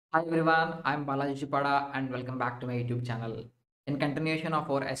Hi everyone, I'm Balaji Chipada and welcome back to my YouTube channel. In continuation of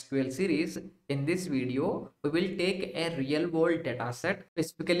our SQL series, in this video, we will take a real world dataset,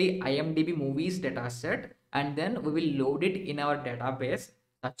 specifically IMDB Movies dataset, and then we will load it in our database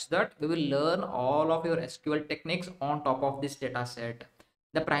such that we will learn all of your SQL techniques on top of this dataset.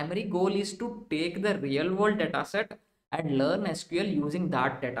 The primary goal is to take the real world dataset and learn SQL using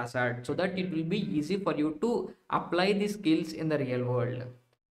that dataset so that it will be easy for you to apply these skills in the real world.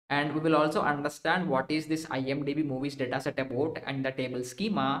 And we will also understand what is this IMDB Movies dataset about and the table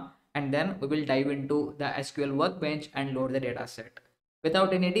schema, and then we will dive into the SQL Workbench and load the dataset.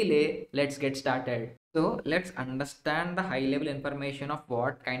 Without any delay, let's get started. So let's understand the high level information of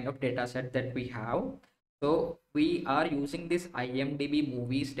what kind of dataset that we have. So we are using this IMDB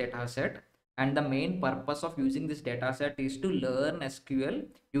Movies dataset, and the main purpose of using this dataset is to learn SQL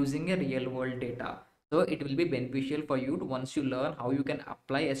using a real world data. So it will be beneficial for you to once you learn how you can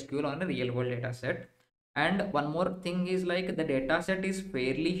apply SQL on a real world data set. And one more thing is like the data set is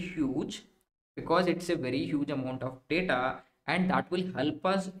fairly huge because it's a very huge amount of data, and that will help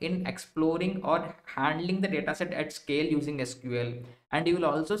us in exploring or handling the data set at scale using SQL. And you will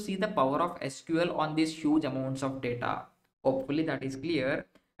also see the power of SQL on these huge amounts of data. Hopefully that is clear.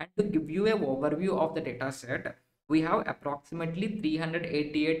 And to give you a overview of the data set, we have approximately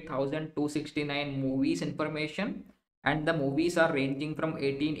 388,269 movies information, and the movies are ranging from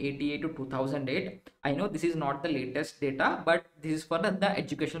 1888 to 2008. I know this is not the latest data, but this is for the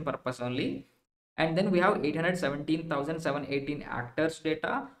educational purpose only. And then we have 817,718 actors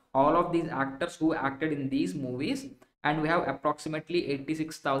data, all of these actors who acted in these movies. And we have approximately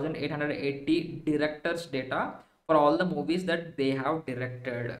 86,880 directors data for all the movies that they have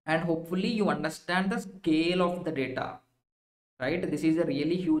directed. And hopefully you understand the scale of the data, right? This is a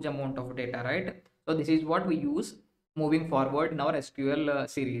really huge amount of data, right? So this is what we use moving forward in our SQL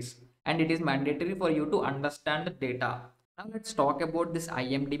series, and it is mandatory for you to understand the data. Now let's talk about this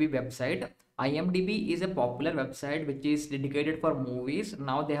IMDB website. IMDB is a popular website which is dedicated for movies.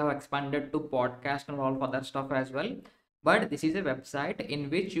 Now they have expanded to podcast and all other stuff as well, but this is a website in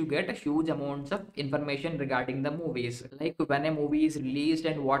which you get huge amounts of information regarding the movies, like when a movie is released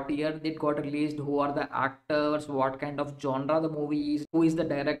and what year it got released, who are the actors, what kind of genre the movie is, who is the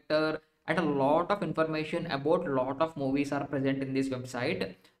director, and a lot of information about a lot of movies are present in this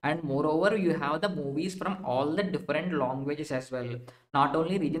website. And moreover, you have the movies from all the different languages as well, not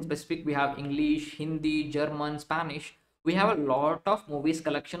only region specific. We have English, Hindi, German, Spanish. We have a lot of movies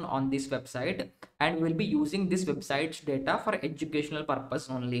collection on this website, and we'll be using this website's data for educational purpose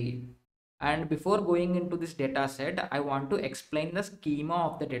only. And before going into this data set, I want to explain the schema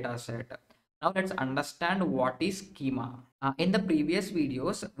of the data set. Now let's understand what is schema. In the previous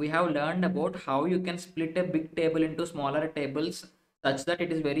videos, we have learned about how you can split a big table into smaller tables such that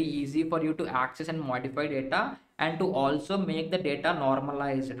it is very easy for you to access and modify data, and to also make the data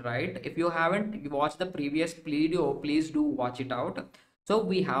normalized, right? If you haven't watched the previous video, please do watch it out. So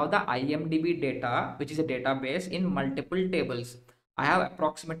we have the IMDB data, which is a database in multiple tables. I have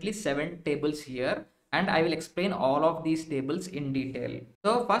approximately 7 tables here, and I will explain all of these tables in detail.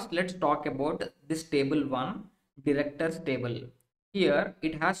 So first let's talk about this table 1, directors table. Here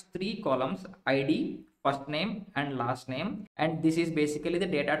it has 3 columns: ID, first name and last name, and this is basically the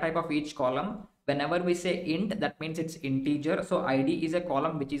data type of each column. Whenever we say int, that means it's integer. So ID is a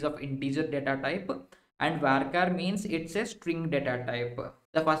column which is of integer data type, and varchar means it's a string data type.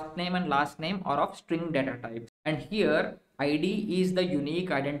 The first name and last name are of string data types. And here ID is the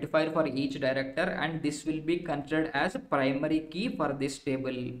unique identifier for each director, and this will be considered as a primary key for this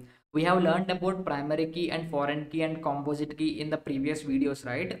table. We have learned about primary key and foreign key and composite key in the previous videos,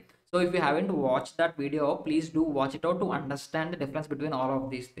 right? So if you haven't watched that video, please do watch it out to understand the difference between all of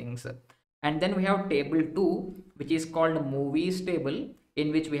these things. And then we have table 2, which is called movies table,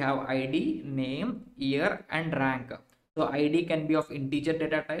 in which we have ID, name, year, and rank. So ID can be of integer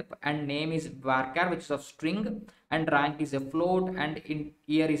data type, and name is varchar, which is of string, and rank is a float, and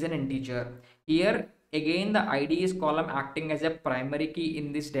year is an integer. Here again the ID is column acting as a primary key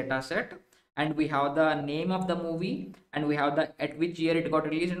in this data set, and we have the name of the movie, and we have the at which year it got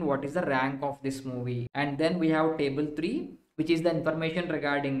released and what is the rank of this movie. And then we have table 3, which is the information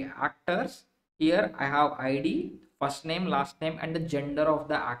regarding actors. Here I have ID, first name, last name, and the gender of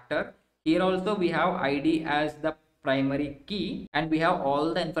the actor. Here also we have ID as the primary key, and we have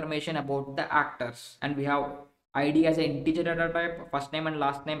all the information about the actors, and we have ID as an integer data type, first name and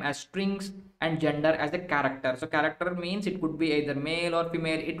last name as strings, and gender as a character. So character means it could be either male or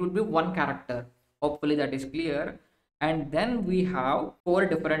female, it would be one character. Hopefully that is clear. And then we have 4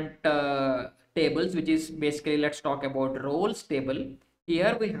 different tables, which is basically, let's talk about roles table.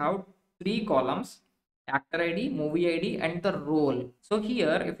 Here we have three columns: actor ID, movie ID, and the role. So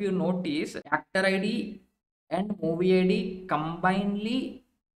here, if you notice, actor ID and movie ID combinedly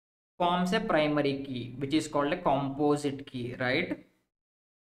forms a primary key, which is called a composite key, right?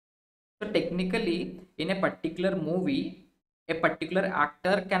 So technically, in a particular movie, a particular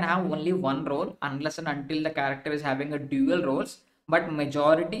actor can have only one role unless and until the character is having a dual roles. But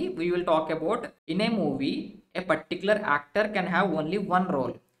majority, we will talk about in a movie, a particular actor can have only one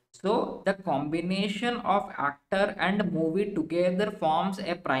role. So the combination of actor and movie together forms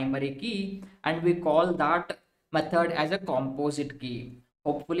a primary key, and we call that method as a composite key.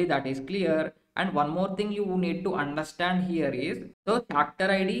 Hopefully that is clear. And one more thing you need to understand here is, so actor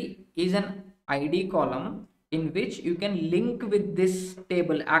ID is an ID column in which you can link with this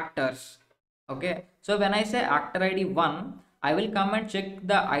table actors. Okay, so when I say actor ID 1, I will come and check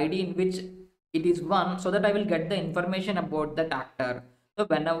the ID in which it is 1, so that I will get the information about that actor. So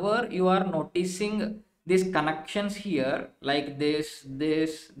whenever you are noticing these connections here, like this,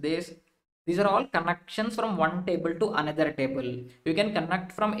 these are all connections from one table to another table. You can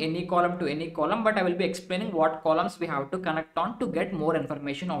connect from any column to any column, but I will be explaining what columns we have to connect on to get more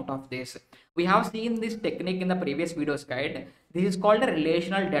information out of this. We have seen this technique in the previous videos guide. This is called a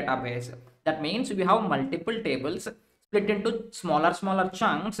relational database. That means we have multiple tables split into smaller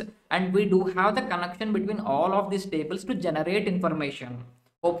chunks, and we do have the connection between all of these tables to generate information.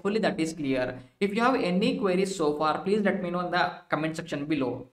 Hopefully that is clear. If you have any queries so far, please let me know in the comment section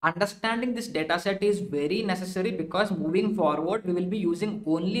below. Understanding this dataset is very necessary because moving forward, we will be using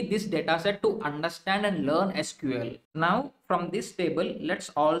only this dataset to understand and learn SQL. Now, from this table, let's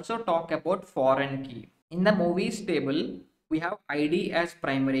also talk about foreign key. In the movies table, we have ID as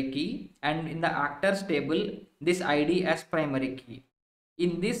primary key, and in the actors table, this ID as primary key.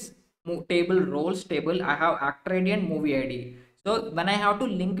 In this table roles table, I have actor ID and movie ID. So when I have to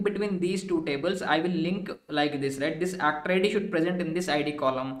link between these two tables, I will link like this, right? This actor ID should present in this ID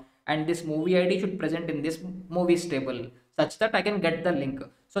column, and this movie ID should present in this movies table, such that I can get the link.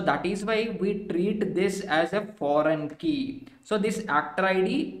 So that is why we treat this as a foreign key. So this actor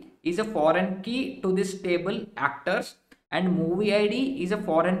ID is a foreign key to this table actors, and movie ID is a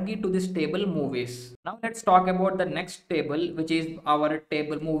foreign key to this table movies. Now let's talk about the next table, which is our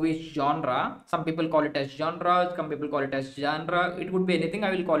table movies genre. Some people call it as genre, some people call it as genre. It would be anything,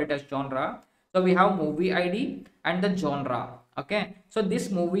 I will call it as genre. So we have movie ID and the genre. Okay, so this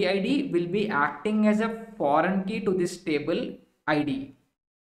movie ID will be acting as a foreign key to this table ID.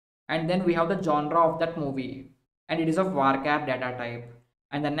 And then we have the genre of that movie, and it is of varchar data type.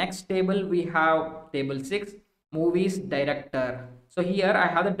 And the next table, we have table 6, movies director. So here I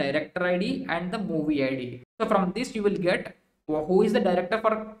have the director ID and the movie ID. So from this you will get who is the director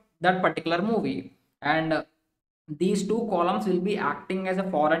for that particular movie, and these two columns will be acting as a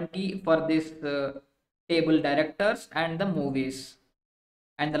foreign key for this table directors and the movies.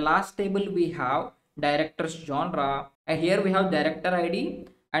 And the last table we have director's genre, and here we have director ID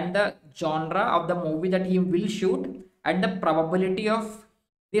and the genre of the movie that he will shoot, and the probability of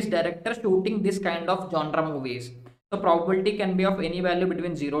this director shooting this kind of genre movies. So probability can be of any value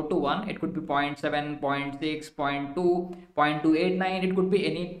between 0 to 1. It could be 0.7, 0.6, 0.2, 0.289. It could be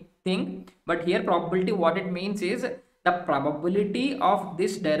anything. But here probability, what it means is the probability of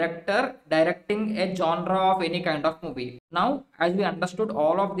this director directing a genre of any kind of movie. Now, as we understood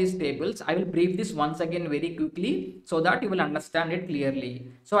all of these tables, I will brief this once again very quickly so that you will understand it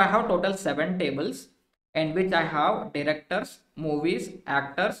clearly. So I have total 7 tables in which I have directors, movies,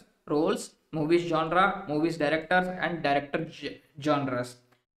 actors, roles, movies genre, movies directors, and director genres.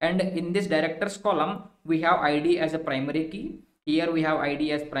 And in this directors column, we have ID as a primary key. Here we have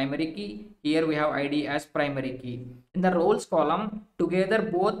ID as primary key. Here we have ID as primary key. In the roles column, together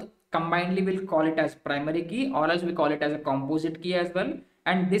both combinedly we'll call it as primary key, or else we call it as a composite key as well.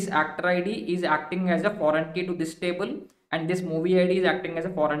 And this actor ID is acting as a foreign key to this table, and this movie ID is acting as a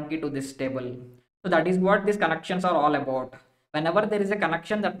foreign key to this table. So that is what these connections are all about. Whenever there is a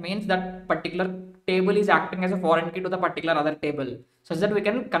connection, that means that particular table is acting as a foreign key to the particular other table, such that we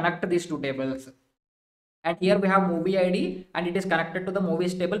can connect these two tables. And here we have movie ID, and it is connected to the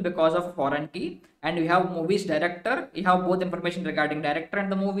movies table because of foreign key. And we have movies director. We have both information regarding director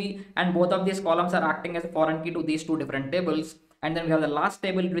and the movie, and both of these columns are acting as a foreign key to these two different tables. And then we have the last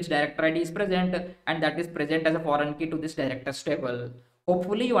table in which director ID is present, and that is present as a foreign key to this director's table.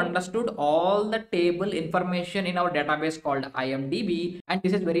 Hopefully you understood all the table information in our database called IMDB, and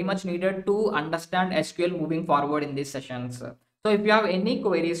this is very much needed to understand SQL moving forward in these sessions. So if you have any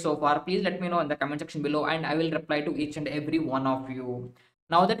queries so far, please let me know in the comment section below, and I will reply to each and every one of you.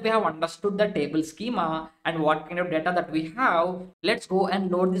 Now that we have understood the table schema and what kind of data that we have, let's go and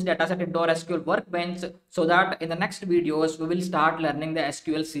load this dataset into our SQL Workbench so that in the next videos we will start learning the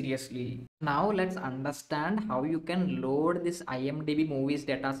SQL seriously. Now let's understand how you can load this IMDB Movies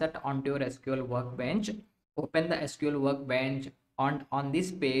dataset onto your SQL Workbench. Open the SQL Workbench. On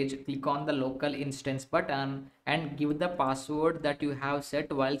this page, click on the local instance button and give the password that you have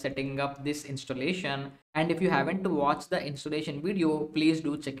set while setting up this installation. And if you haven't watched the installation video, please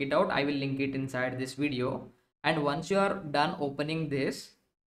do check it out. I will link it inside this video. And once you are done opening this,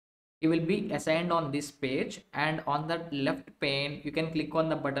 you will be assigned on this page, and on the left pane you can click on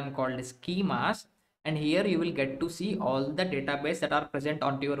the button called schemas, and here you will get to see all the database that are present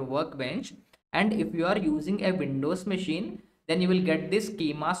onto your workbench. And if you are using a Windows machine, then you will get this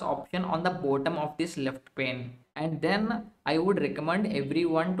schemas option on the bottom of this left pane. And then I would recommend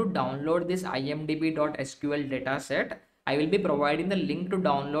everyone to download this imdb.sql dataset. I will be providing the link to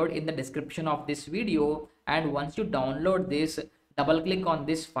download in the description of this video, and once you download this, double click on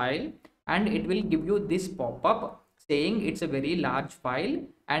this file and it will give you this pop-up saying it's a very large file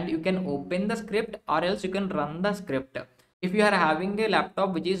and you can open the script or else you can run the script. If you are having a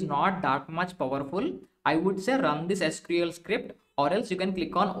laptop which is not that much powerful, I would say run this SQL script, or else you can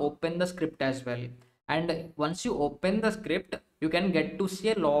click on open the script as well. And once you open the script, you can get to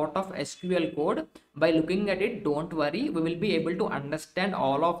see a lot of SQL code. By looking at it, don't worry, we will be able to understand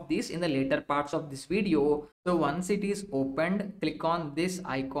all of this in the later parts of this video. So once it is opened, click on this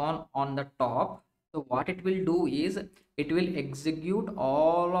icon on the top. So what it will do is it will execute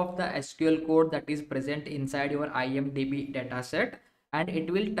all of the SQL code that is present inside your IMDB dataset, and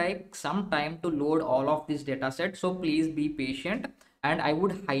it will take some time to load all of this dataset. So please be patient, and I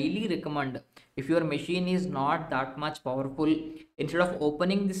would highly recommend, if your machine is not that much powerful, instead of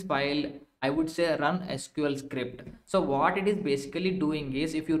opening this file, I would say run SQL script. So what it is basically doing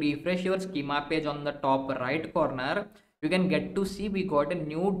is, if you refresh your schema page on the top right corner, you can get to see we got a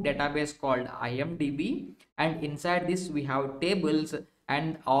new database called IMDB, and inside this we have tables,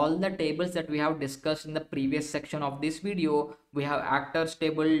 and all the tables that we have discussed in the previous section of this video. We have actors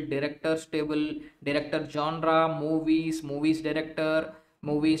table, directors table, director genre, movies director,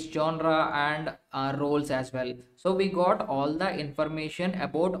 movies genre, and roles as well. So we got all the information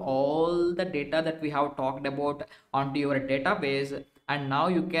about all the data that we have talked about onto your database, and now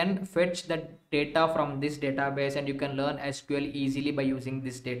you can fetch the data from this database and you can learn SQL easily by using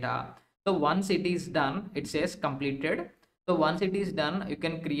this data. So once it is done, it says completed. So once it is done, you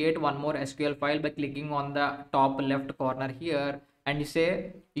can create one more SQL file by clicking on the top left corner here and you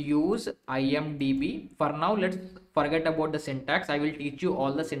say use IMDB. For now, let's forget about the syntax. I will teach you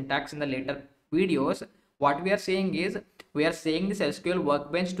all the syntax in the later videos. What we are saying is, we are saying this SQL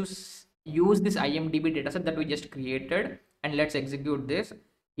Workbench to use this IMDB dataset that we just created, and let's execute this.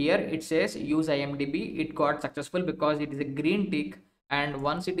 Here it says use IMDB. It got successful because it is a green tick, and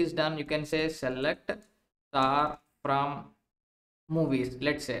once it is done, you can say select star from movies,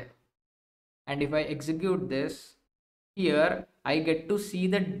 let's say. And if I execute this, here I get to see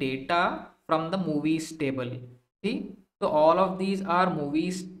the data from the movies table. See, so all of these are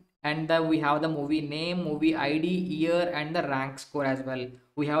movies, and we have the movie name, movie ID, year, and the rank score as well.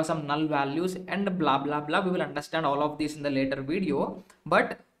 We have some null values and blah blah blah. We will understand all of this in the later video,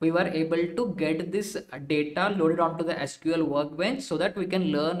 but we were able to get this data loaded onto the SQL Workbench so that we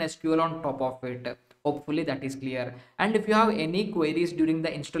can learn SQL on top of it. Hopefully that is clear. And if you have any queries during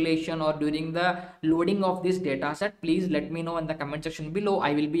the installation or during the loading of this dataset, please let me know in the comment section below.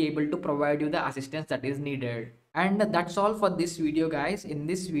 I will be able to provide you the assistance that is needed. And that's all for this video, guys. In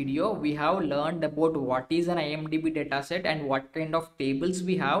this video, we have learned about what is an IMDB dataset and what kind of tables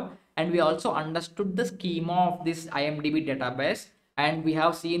we have. And we also understood the schema of this IMDB database. And we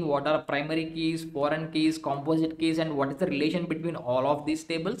have seen what are primary keys, foreign keys, composite keys, and what is the relation between all of these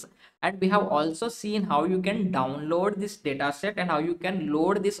tables. And we have also seen how you can download this dataset and how you can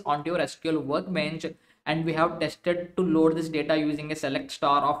load this onto your SQL Workbench. And we have tested to load this data using a select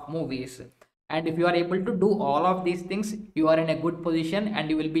star of movies. And if you are able to do all of these things, you are in a good position and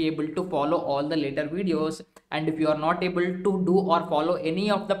you will be able to follow all the later videos. And if you are not able to do or follow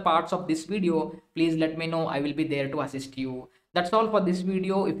any of the parts of this video, please let me know. I will be there to assist you. That's all for this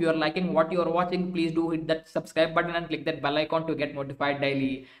video. If you are liking what you are watching, please do hit that subscribe button and click that bell icon to get notified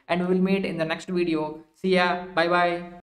daily. And we will meet in the next video. See ya. Bye bye.